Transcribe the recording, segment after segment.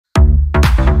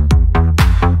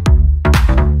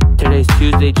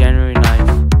Tuesday, January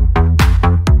 9th.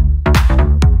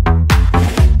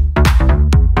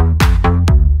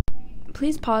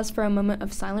 Please pause for a moment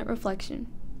of silent reflection.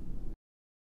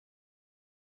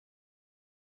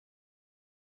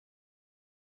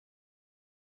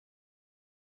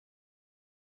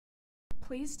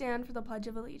 Please stand for the Pledge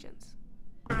of Allegiance.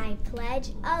 I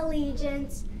pledge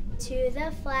allegiance to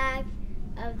the flag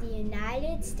of the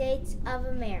United States of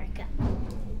America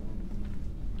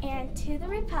and to the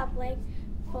republic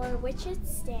for which it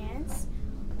stands,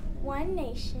 one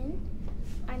nation,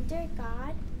 under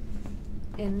God,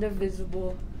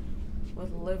 indivisible,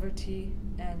 with liberty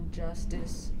and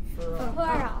justice for all. for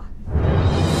all.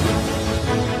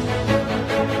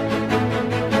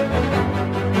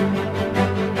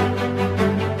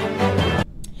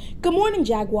 Good morning,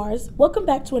 Jaguars. Welcome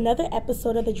back to another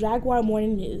episode of the Jaguar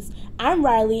Morning News. I'm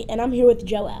Riley, and I'm here with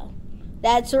Joel.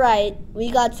 That's right.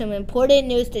 We got some important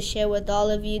news to share with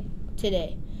all of you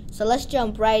today. So let's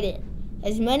jump right in.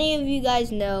 As many of you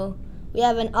guys know, we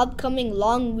have an upcoming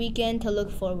long weekend to look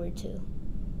forward to.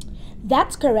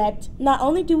 That's correct. Not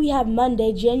only do we have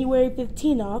Monday, January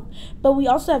 15th off, but we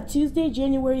also have Tuesday,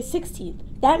 January 16th.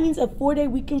 That means a 4-day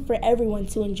weekend for everyone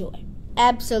to enjoy.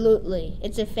 Absolutely.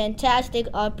 It's a fantastic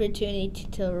opportunity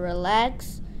to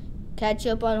relax, catch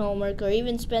up on homework, or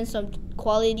even spend some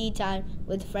quality time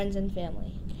with friends and family.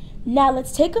 Now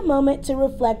let's take a moment to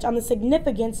reflect on the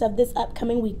significance of this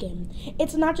upcoming weekend.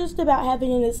 It's not just about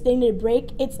having an extended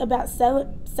break, it's about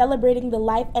celebrating the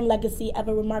life and legacy of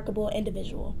a remarkable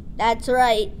individual. That's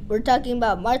right. We're talking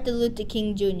about Martin Luther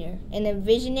King Jr., a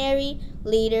visionary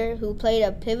leader who played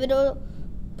a pivotal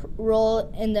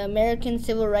role in the American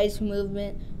Civil Rights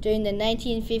Movement during the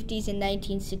 1950s and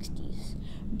 1960s.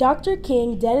 Dr.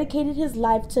 King dedicated his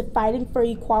life to fighting for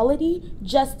equality,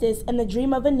 justice, and the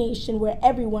dream of a nation where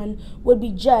everyone would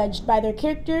be judged by their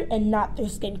character and not their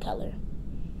skin color.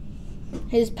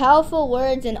 His powerful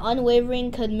words and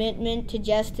unwavering commitment to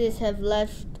justice have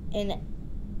left a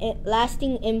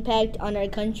lasting impact on our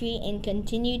country and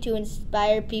continue to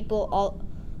inspire people all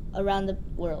around the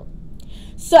world.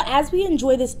 So as we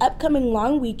enjoy this upcoming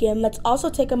long weekend, let's also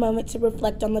take a moment to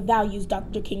reflect on the values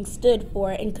Dr. King stood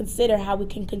for and consider how we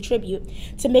can contribute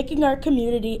to making our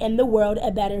community and the world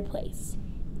a better place.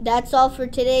 That's all for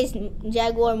today's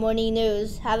Jaguar Morning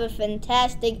News. Have a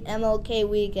fantastic MLK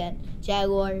weekend,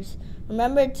 Jaguars.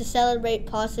 Remember to celebrate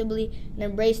possibly and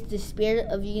embrace the spirit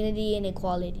of unity and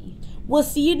equality. We'll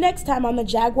see you next time on the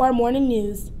Jaguar Morning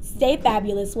News. Stay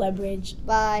fabulous, Webridge.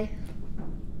 Bye.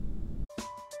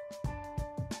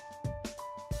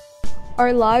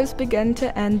 Our lives begin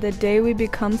to end the day we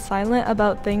become silent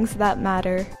about things that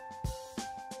matter.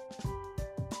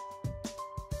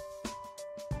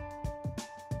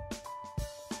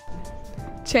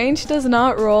 Change does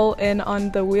not roll in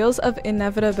on the wheels of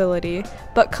inevitability,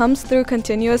 but comes through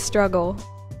continuous struggle.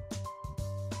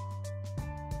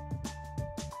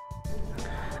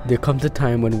 There comes a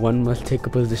time when one must take a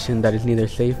position that is neither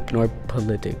safe nor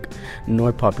politic,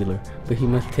 nor popular, but he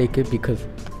must take it because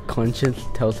conscience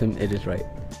tells him it is right.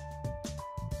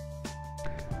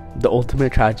 The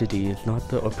ultimate tragedy is not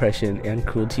the oppression and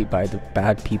cruelty by the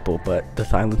bad people, but the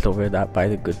silence over that by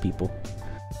the good people.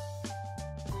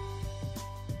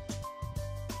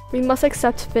 We must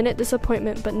accept finite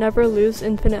disappointment but never lose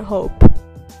infinite hope.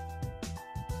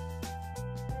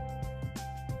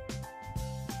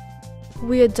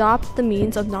 We adopt the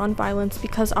means of nonviolence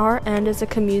because our end is a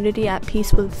community at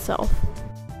peace with itself.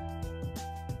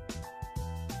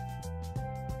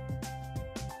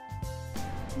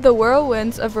 The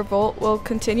whirlwinds of revolt will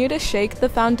continue to shake the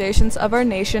foundations of our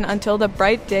nation until the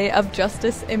bright day of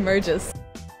justice emerges.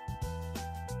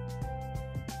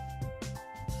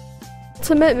 The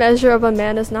ultimate measure of a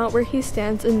man is not where he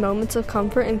stands in moments of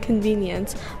comfort and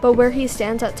convenience, but where he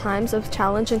stands at times of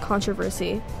challenge and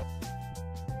controversy.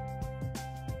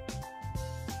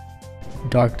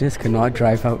 Darkness cannot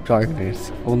drive out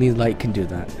darkness. Only light can do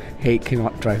that. Hate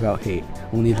cannot drive out hate.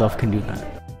 Only love can do that.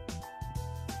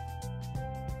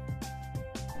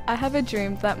 I have a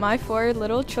dream that my 4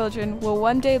 little children will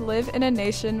one day live in a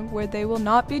nation where they will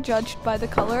not be judged by the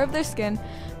color of their skin,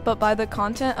 but by the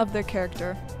content of their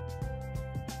character.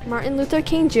 Martin Luther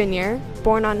King Jr.,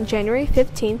 born on January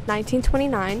 15,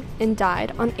 1929, and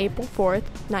died on April 4,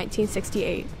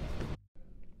 1968.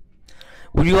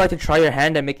 Would you like to try your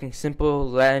hand at making simple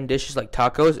Latin dishes like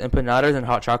tacos, empanadas, and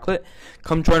hot chocolate?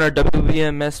 Come join our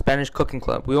WBMS Spanish Cooking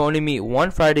Club. We only meet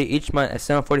one Friday each month at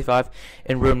 7:45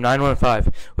 in room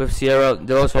 915 with Sierra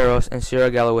de los Heros and Sierra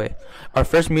Galloway. Our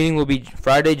first meeting will be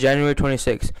Friday, January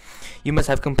 26th. You must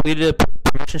have completed a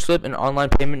permission slip and online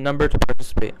payment number to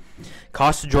participate.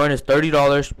 Cost to join is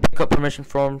 $30. Pick up permission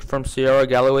form from Sierra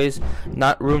Galloway's,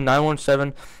 not room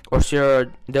 917, or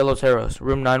Sierra de los Heros,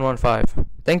 room 915.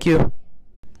 Thank you.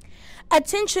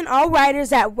 Attention all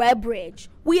writers at Webbridge.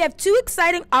 We have 2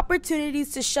 exciting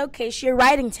opportunities to showcase your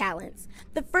writing talents.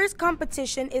 The first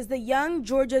competition is the Young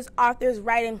Georgia's Authors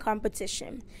Writing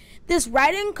Competition. This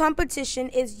writing competition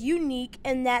is unique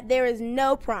in that there is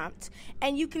no prompt,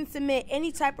 and you can submit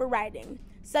any type of writing,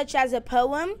 such as a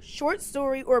poem, short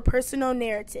story, or personal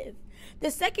narrative.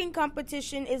 The second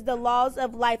competition is the Laws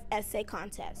of Life Essay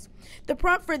Contest. The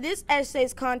prompt for this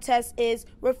essays contest is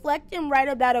reflect and write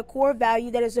about a core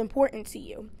value that is important to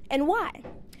you, and why.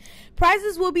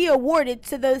 Prizes will be awarded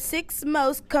to the 6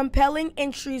 most compelling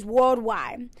entries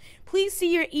worldwide. Please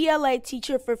see your ELA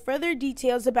teacher for further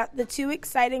details about the 2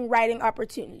 exciting writing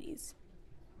opportunities.